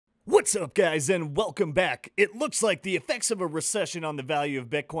What's up, guys, and welcome back. It looks like the effects of a recession on the value of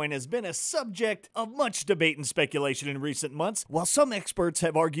Bitcoin has been a subject of much debate and speculation in recent months. While some experts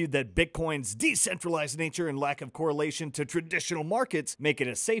have argued that Bitcoin's decentralized nature and lack of correlation to traditional markets make it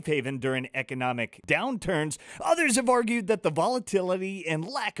a safe haven during economic downturns, others have argued that the volatility and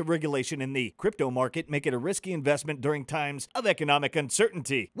lack of regulation in the crypto market make it a risky investment during times of economic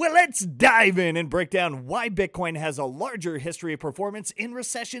uncertainty. Well, let's dive in and break down why Bitcoin has a larger history of performance in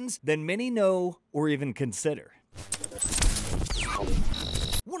recessions than many know or even consider.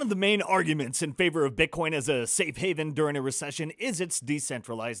 One of the main arguments in favor of Bitcoin as a safe haven during a recession is its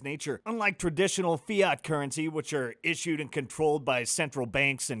decentralized nature. Unlike traditional fiat currency, which are issued and controlled by central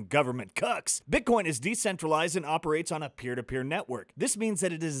banks and government cucks, Bitcoin is decentralized and operates on a peer-to-peer network. This means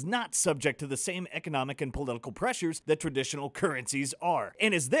that it is not subject to the same economic and political pressures that traditional currencies are,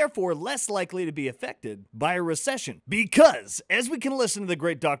 and is therefore less likely to be affected by a recession. Because, as we can listen to the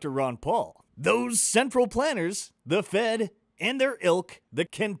great Dr. Ron Paul, those central planners, the Fed, and their ilk, the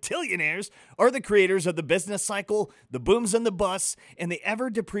quintillionaires, are the creators of the business cycle, the booms and the busts, and the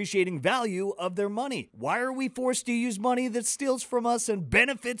ever-depreciating value of their money. Why are we forced to use money that steals from us and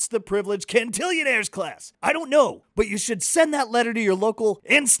benefits the privileged quintillionaires class? I don't know, but you should send that letter to your local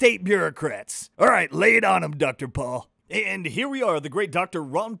and state bureaucrats. All right, lay it on them, Dr. Paul. And here we are, the great Dr.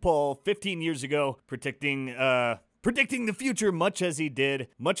 Ron Paul, 15 years ago, predicting the future much as he did.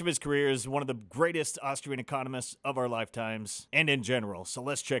 Much of his career is one of the greatest Austrian economists of our lifetimes and in general. So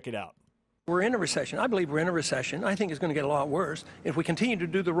let's check it out. We're in a recession. I believe we're in a recession. I think it's going to get a lot worse. If we continue to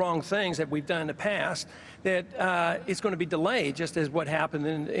do the wrong things that we've done in the past, that it's going to be delayed, just as what happened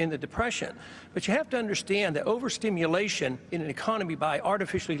in the Depression. But you have to understand that overstimulation in an economy by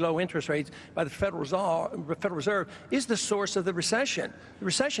artificially low interest rates by the Federal Reserve is the source of the recession. The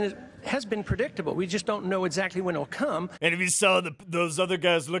recession has been predictable. We just don't know exactly when it'll come. And if you saw those other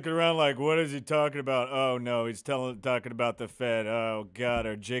guys looking around like, what is he talking about? Oh, no, he's talking about the Fed. Oh, God,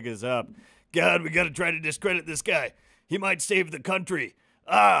 our jig is up. God, we got to try to discredit this guy. He might save the country.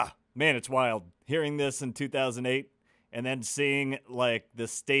 Ah, man, it's wild. Hearing this in 2008 and then seeing like the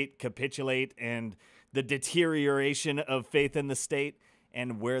state capitulate and the deterioration of faith in the state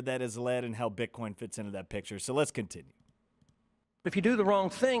and where that has led and how Bitcoin fits into that picture. So let's continue. If you do the wrong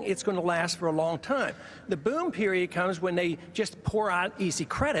thing, it's going to last for a long time. The boom period comes when they just pour out easy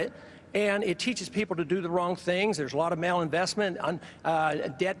credit, and it teaches people to do the wrong things. There's a lot of malinvestment,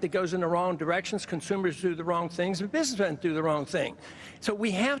 debt that goes in the wrong directions, consumers do the wrong things, and businessmen do the wrong thing. So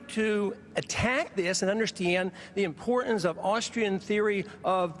we have to attack this and understand the importance of Austrian theory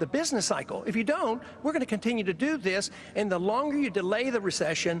of the business cycle. If you don't, we're going to continue to do this, and the longer you delay the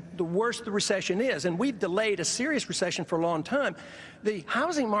recession, the worse the recession is. And we've delayed a serious recession for a long time. The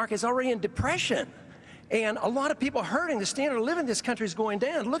housing market is already in depression. And a lot of people are hurting. The standard of living in this country is going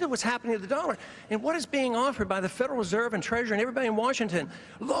down. Look at what's happening to the dollar. And what is being offered by the Federal Reserve and Treasury and everybody in Washington?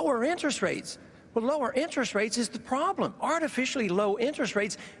 Lower interest rates. Well, lower interest rates is the problem. Artificially low interest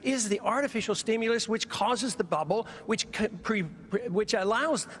rates is the artificial stimulus which causes the bubble, which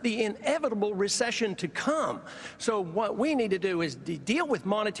allows the inevitable recession to come. So what we need to do is deal with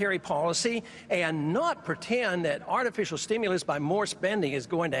monetary policy and not pretend that artificial stimulus by more spending is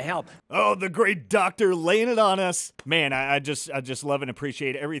going to help. Oh, the great doctor laying it on us. Man, I just love and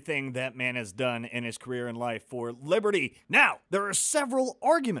appreciate everything that man has done in his career and life for liberty. Now, there are several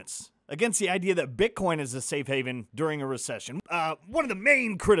arguments against the idea that Bitcoin is a safe haven during a recession. One of the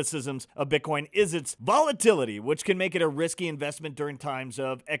main criticisms of Bitcoin is its volatility, which can make it a risky investment during times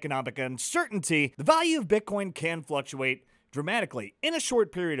of economic uncertainty. The value of Bitcoin can fluctuate dramatically in a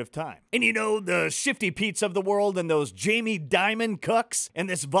short period of time. And you know, the Shifty Pete's of the world and those Jamie Dimon cucks, and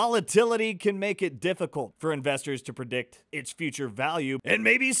this volatility can make it difficult for investors to predict its future value, and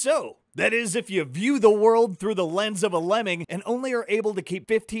maybe so. That is, if you view the world through the lens of a lemming and only are able to keep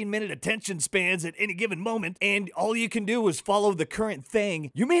 15-minute attention spans at any given moment, and all you can do is follow the current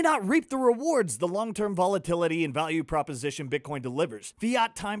thing, you may not reap the rewards the long-term volatility and value proposition Bitcoin delivers.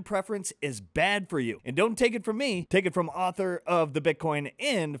 Fiat time preference is bad for you. And don't take it from me, take it from author of the Bitcoin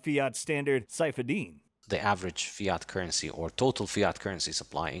and Fiat Standard, Saifedean. The average fiat currency or total fiat currency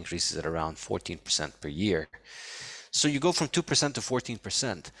supply increases at around 14% per year. So you go from 2% to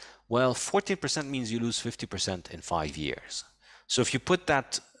 14%. Well, 14% means you lose 50% in 5 years. So if you put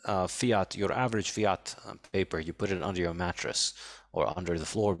that fiat, your average fiat paper, you put it under your mattress or under the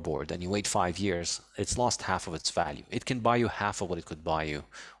floorboard and you wait 5 years, it's lost half of its value. It can buy you half of what it could buy you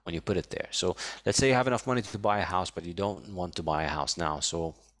when you put it there. So let's say you have enough money to buy a house, but you don't want to buy a house now.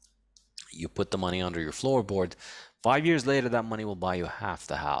 So you put the money under your floorboard. 5 years later, that money will buy you half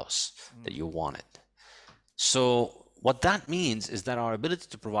the house that you wanted. So What that means is that our ability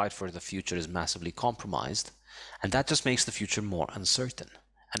to provide for the future is massively compromised, and that just makes the future more uncertain.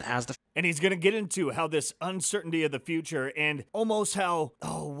 And as the And he's going to get into how this uncertainty of the future and almost how,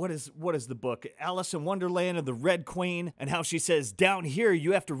 what is the book? Alice in Wonderland of the Red Queen, and how she says, down here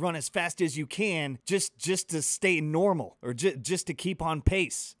you have to run as fast as you can just to stay normal, or just to keep on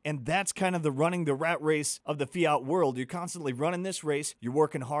pace. And that's kind of the running the rat race of the fiat world. You're constantly running this race. You're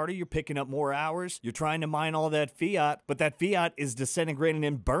working harder. You're picking up more hours. You're trying to mine all that fiat, but that fiat is disintegrating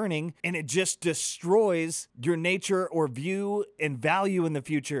and burning, and it just destroys your nature or view and value in the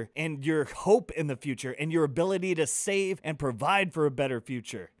future, and your hope in the future, and your ability to save and provide for a better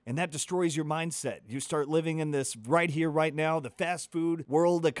future. And that destroys your mindset. You start living in this right here, right now, the fast food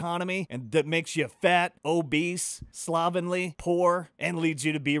world economy, and that makes you fat, obese, slovenly, poor, and leads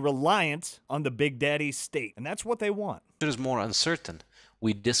you to be reliant on the big daddy state. And that's what they want. future is more uncertain,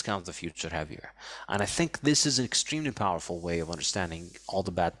 we discount the future heavier. And I think this is an extremely powerful way of understanding all the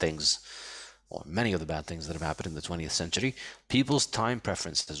bad things, or many of the bad things that have happened in the 20th century. People's time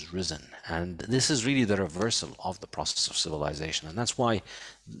preference has risen, and this is really the reversal of the process of civilization. And that's why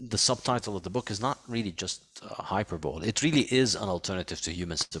the subtitle of the book is not really just hyperbole. It really is an alternative to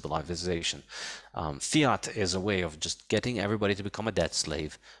human civilization. Fiat is a way of just getting everybody to become a debt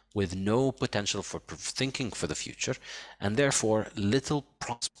slave with no potential for thinking for the future, and therefore little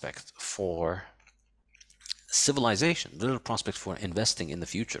prospect for civilization, little prospect for investing in the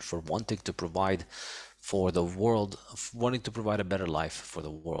future, for wanting to provide for the world, wanting to provide a better life for the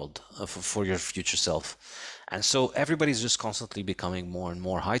world, for your future self. And so everybody's just constantly becoming more and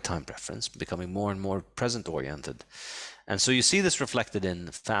more high time preference, becoming more and more present oriented. And so you see this reflected in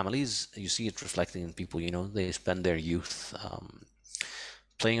families, you see it reflecting in people, they spend their youth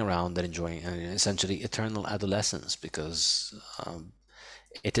playing around and enjoying essentially eternal adolescence, because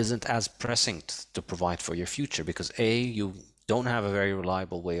it isn't as pressing to provide for your future, because A, you don't have a very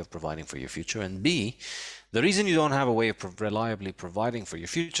reliable way of providing for your future, and B, the reason you don't have a way of reliably providing for your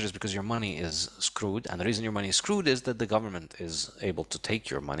future is because your money is screwed, and the reason your money is screwed is that the government is able to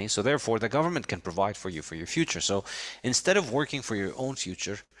take your money, so therefore the government can provide for you for your future. So instead of working for your own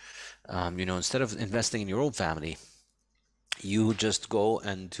future, instead of investing in your own family, you just go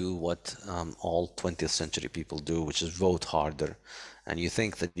and do what all 20th century people do, which is vote harder. And you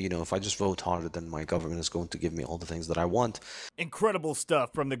think that, if I just vote harder, then my government is going to give me all the things that I want. Incredible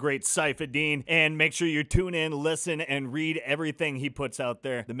stuff from the great Saifedean. And make sure you tune in, listen, and read everything he puts out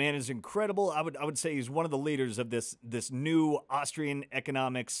there. The man is incredible. I would say he's one of the leaders of this new Austrian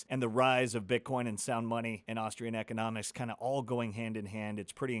economics and the rise of Bitcoin and sound money and Austrian economics kind of all going hand in hand.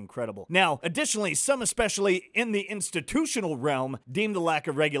 It's pretty incredible. Now, additionally, some especially in the institutional realm deem the lack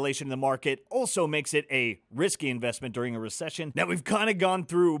of regulation in the market also makes it a risky investment during a recession. Now, we've kind of gone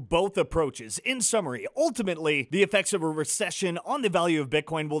through both approaches. In summary, ultimately, the effects of a recession on the value of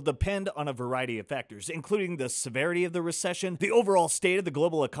Bitcoin will depend on a variety of factors, including the severity of the recession, the overall state of the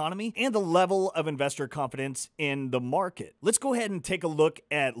global economy, and the level of investor confidence in the market. Let's go ahead and take a look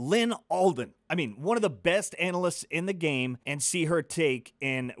at Lyn Alden. One of the best analysts in the game, and see her take,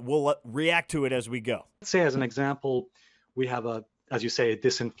 and we'll react to it as we go. Let's say, as an example, we have as you say, a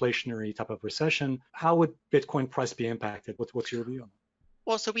disinflationary type of recession. How would Bitcoin price be impacted? What's your view on that?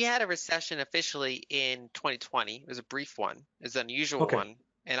 Well, so we had a recession officially in 2020. It was a brief one. It was an unusual one.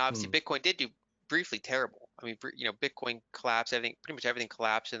 And obviously Bitcoin did do briefly terrible. Bitcoin collapsed, pretty much everything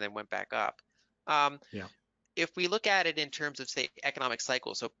collapsed and then went back up. If we look at it in terms of, say, economic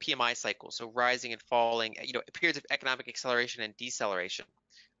cycles, so PMI cycles, so rising and falling, periods of economic acceleration and deceleration,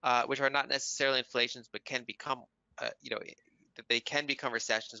 which are not necessarily inflations, but can become, that they can become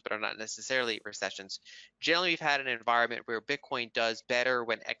recessions, but are not necessarily recessions. Generally, we've had an environment where Bitcoin does better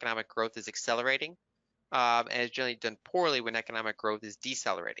when economic growth is accelerating, and it's generally done poorly when economic growth is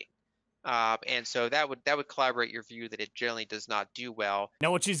decelerating. And so that would corroborate your view that it generally does not do well.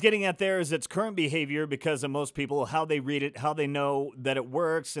 Now, what she's getting at there is its current behavior, because of most people, how they read it, how they know that it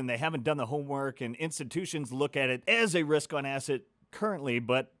works, and they haven't done the homework, and institutions look at it as a risk on asset currently,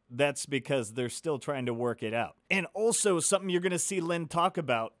 but that's because they're still trying to work it out. And also, something you're going to see Lyn talk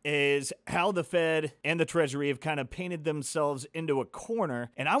about is how the Fed and the Treasury have kind of painted themselves into a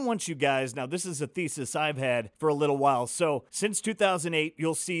corner. And I want you guys, now this is a thesis I've had for a little while. So since 2008,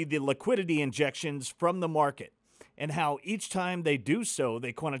 you'll see the liquidity injections from the market. and how each time they do so,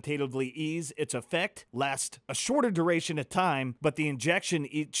 they quantitatively ease its effect, last a shorter duration of time, but the injection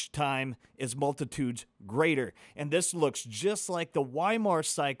each time is multitudes greater. And this looks just like the Weimar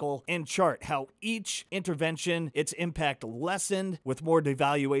cycle and chart, how each intervention, its impact lessened with more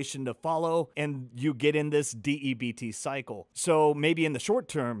devaluation to follow, and you get in this DEBT cycle. So maybe in the short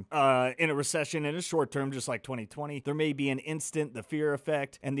term, in a recession, in a short term, just like 2020, there may be an instant, the fear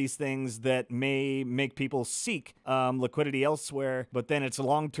effect, and these things that may make people seek liquidity elsewhere, but then its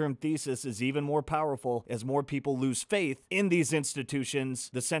long-term thesis is even more powerful as more people lose faith in these institutions,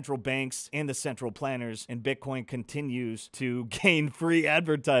 the central banks, and the central planners, and Bitcoin continues to gain free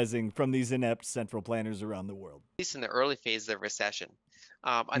advertising from these inept central planners around the world. At least in the early phases of recession.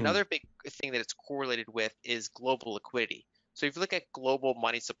 Another big thing that it's correlated with is global liquidity. So if you look at global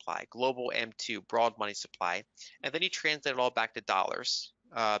money supply, global M2, broad money supply, and then you translate it all back to dollars,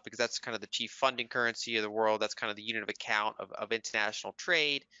 because that's kind of the chief funding currency of the world. That's kind of the unit of account of international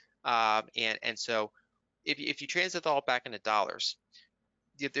trade. And so if you translate it all back into dollars,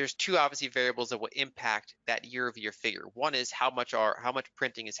 there's two obviously variables that will impact that year-over-year figure. One is how much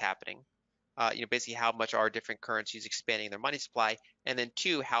printing is happening. Basically how much are different currencies expanding their money supply, and then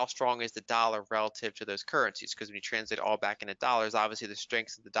two, how strong is the dollar relative to those currencies? Because when you translate it all back into dollars, obviously the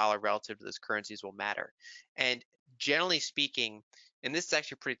strength of the dollar relative to those currencies will matter. And generally speaking, and this is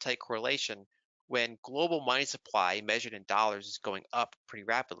actually a pretty tight correlation, when global money supply measured in dollars is going up pretty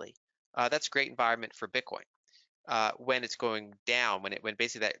rapidly, that's a great environment for Bitcoin. When it's going down, when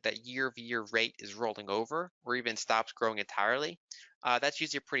basically that year-over-year rate is rolling over or even stops growing entirely, that's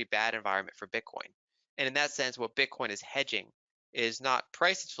usually a pretty bad environment for Bitcoin. And in that sense, what Bitcoin is hedging is not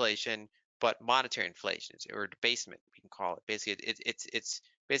price inflation, but monetary inflation, or debasement, we can call it. Basically, it's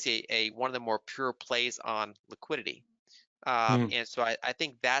basically one of the more pure plays on liquidity. And so I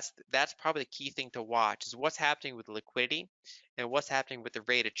think that's probably the key thing to watch, is what's happening with the liquidity and what's happening with the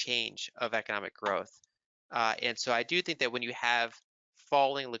rate of change of economic growth. And so I do think that when you have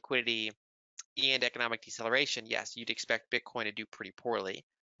falling liquidity and economic deceleration, yes, you'd expect Bitcoin to do pretty poorly,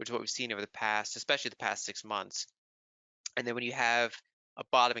 which is what we've seen over the past, especially the past 6 months. And then when you have a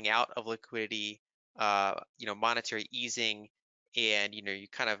bottoming out of liquidity, monetary easing, and you're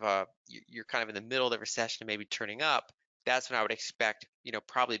kind of in the middle of the recession and maybe turning up, that's when I would expect,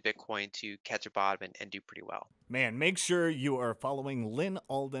 probably Bitcoin to catch a bottom and do pretty well. Man, make sure you are following Lyn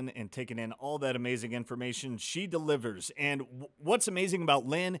Alden and taking in all that amazing information she delivers. And what's amazing about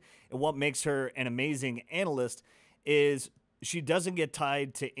Lyn and what makes her an amazing analyst is she doesn't get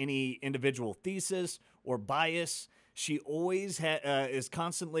tied to any individual thesis or bias. She always is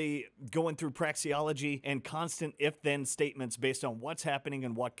constantly going through praxeology and constant if-then statements based on what's happening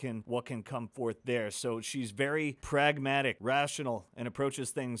and what can come forth there. So she's very pragmatic, rational, and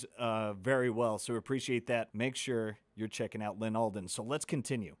approaches things very well. So we appreciate that. Make sure you're checking out Lyn Alden. So let's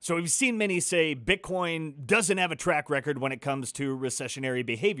continue. So we've seen many say Bitcoin doesn't have a track record when it comes to recessionary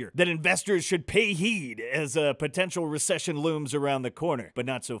behavior, that investors should pay heed as a potential recession looms around the corner. But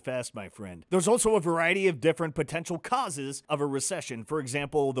not so fast, my friend. There's also a variety of different potential causes of a recession. For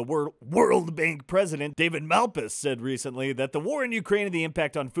example, the World Bank president, David Malpass, said recently that the war in Ukraine and the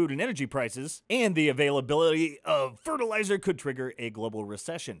impact on food and energy prices and the availability of fertilizer could trigger a global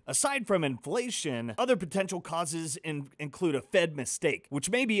recession. Aside from inflation, other potential causes include a Fed mistake,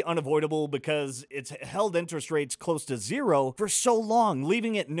 which may be unavoidable because it's held interest rates close to zero for so long,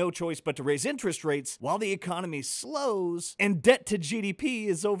 leaving it no choice but to raise interest rates while the economy slows and debt to GDP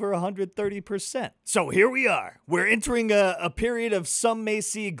is over 130%. So here we are. We're entering a period of some may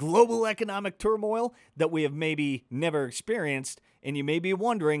see global economic turmoil that we have maybe never experienced, and you may be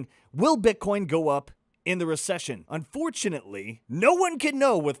wondering, will Bitcoin go up in the recession? Unfortunately, no one can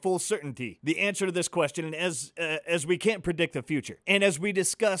know with full certainty the answer to this question, and as we can't predict the future. And as we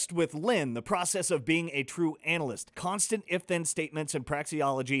discussed with Lyn, the process of being a true analyst, constant if-then statements and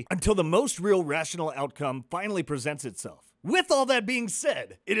praxeology until the most real rational outcome finally presents itself. With all that being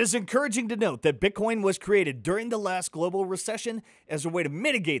said, it is encouraging to note that Bitcoin was created during the last global recession as a way to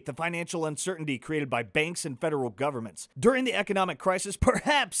mitigate the financial uncertainty created by banks and federal governments. During the economic crisis,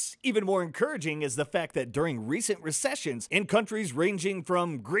 perhaps even more encouraging is the fact that during recent recessions in countries ranging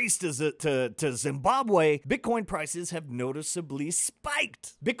from Greece to Zimbabwe, Bitcoin prices have noticeably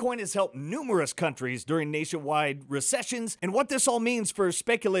spiked. Bitcoin has helped numerous countries during nationwide recessions, and what this all means for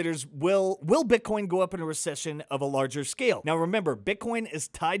speculators, will Bitcoin go up in a recession of a larger scale? Now remember, Bitcoin is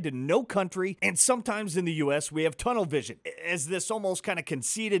tied to no country, and sometimes in the US we have tunnel vision, as this almost kind of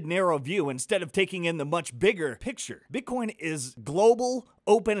conceited narrow view instead of taking in the much bigger picture. Bitcoin is global,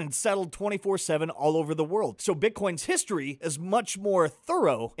 open and settled 24/7 all over the world. So Bitcoin's history is much more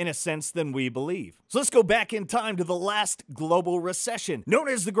thorough in a sense than we believe. So let's go back in time to the last global recession, known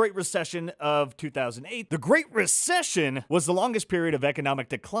as the Great Recession of 2008. The Great Recession was the longest period of economic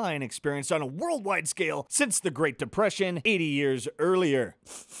decline experienced on a worldwide scale since the Great Depression 80 years earlier.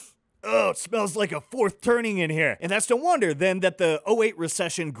 Oh, it smells like a fourth turning in here. And that's no wonder then that the '08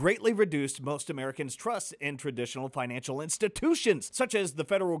 recession greatly reduced most Americans' trust in traditional financial institutions, such as the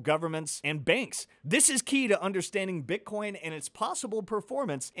federal governments and banks. This is key to understanding Bitcoin and its possible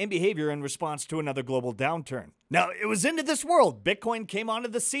performance and behavior in response to another global downturn. Now, it was into this world Bitcoin came onto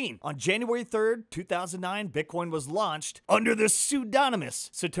the scene. On January 3rd, 2009, Bitcoin was launched under the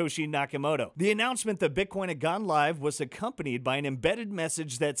pseudonymous Satoshi Nakamoto. The announcement that Bitcoin had gone live was accompanied by an embedded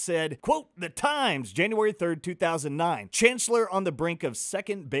message that said, quote, "The Times, January 3rd, 2009, Chancellor on the brink of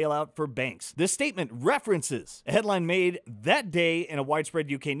second bailout for banks." This statement references a headline made that day in a widespread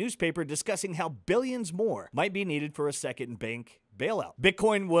UK newspaper discussing how billions more might be needed for a second bank bailout.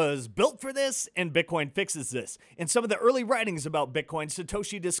 Bitcoin was built for this, and Bitcoin fixes this. In some of the early writings about Bitcoin,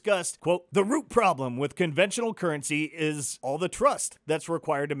 Satoshi discussed, quote, "The root problem with conventional currency is all the trust that's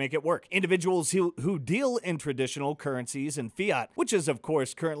required to make it work. Individuals who deal in traditional currencies and fiat, which is of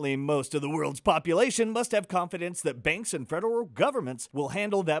course currently most of the world's population, must have confidence that banks and federal governments will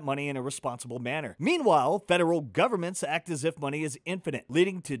handle that money in a responsible manner. Meanwhile, federal governments act as if money is infinite,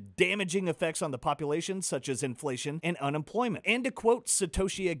 leading to damaging effects on the population such as inflation and unemployment. And to quote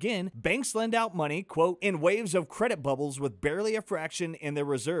Satoshi again, banks lend out money, quote, "in waves of credit bubbles with barely a fraction in their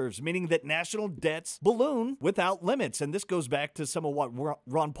reserves," meaning that national debts balloon without limits. And this goes back to some of what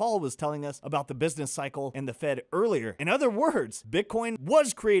Ron Paul was telling us about the business cycle and the Fed earlier. In other words, Bitcoin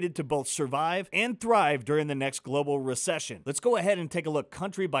was created to both survive and thrive during the next global recession. Let's go ahead and take a look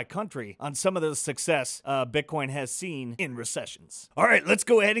country by country on some of the success Bitcoin has seen in recessions. All right, let's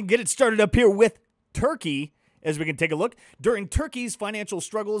go ahead and get it started up here with Turkey. As we can take a look, during Turkey's financial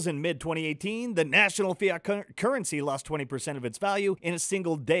struggles in mid-2018, the national fiat currency lost 20% of its value in a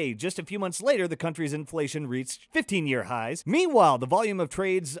single day. Just a few months later, the country's inflation reached 15-year highs. Meanwhile, the volume of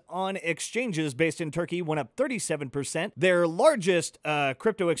trades on exchanges based in Turkey went up 37%. Their largest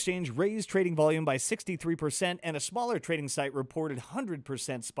crypto exchange raised trading volume by 63%, and a smaller trading site reported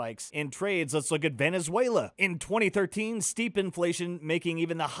 100% spikes in trades. Let's look at Venezuela. In 2013, steep inflation making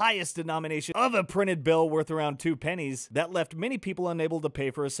even the highest denomination of a printed bill worth around 2 pennies, that left many people unable to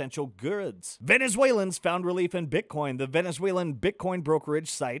pay for essential goods. Venezuelans found relief in Bitcoin. The Venezuelan Bitcoin brokerage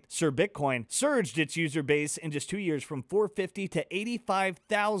site, Sir Bitcoin, surged its user base in just 2 years from 450 to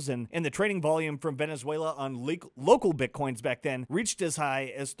 85,000, and the trading volume from Venezuela on local Bitcoins back then reached as high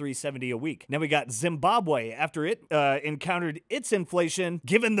as 370 a week. Now we got Zimbabwe. After it encountered its inflation,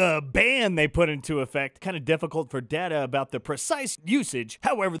 given the ban they put into effect, kind of difficult for data about the precise usage.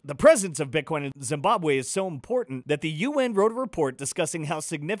 However, the presence of Bitcoin in Zimbabwe is so important that the UN wrote a report discussing how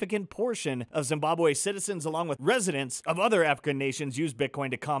significant portion of Zimbabwe citizens, along with residents of other African nations, use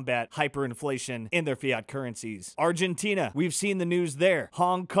Bitcoin to combat hyperinflation in their fiat currencies. Argentina, we've seen the news there.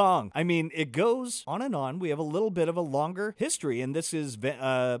 Hong Kong, I mean, it goes on and on. We have a little bit of a longer history, and this is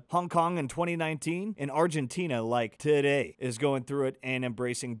Hong Kong in 2019, and Argentina, like today, is going through it and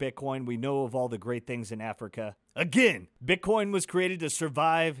embracing Bitcoin. We know of all the great things in Africa. Again, Bitcoin was created to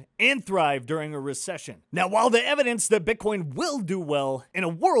survive and thrive during a recession. Now, while the evidence that Bitcoin will do well in a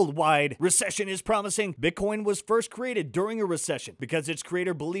worldwide recession is promising, Bitcoin was first created during a recession because its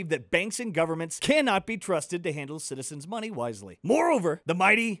creator believed that banks and governments cannot be trusted to handle citizens' money wisely. Moreover, the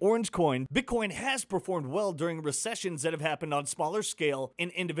mighty orange coin, Bitcoin has performed well during recessions that have happened on smaller scale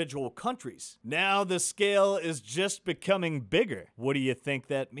in individual countries. Now the scale is just becoming bigger. What do you think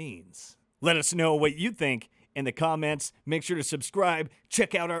that means? Let us know what you think in the comments. Make sure to subscribe.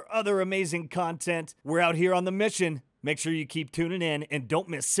 Check out our other amazing content. We're out here on the mission. Make sure you keep tuning in and don't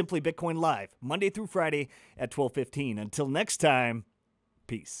miss Simply Bitcoin Live, Monday through Friday at 12:15. Until next time,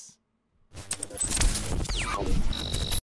 peace.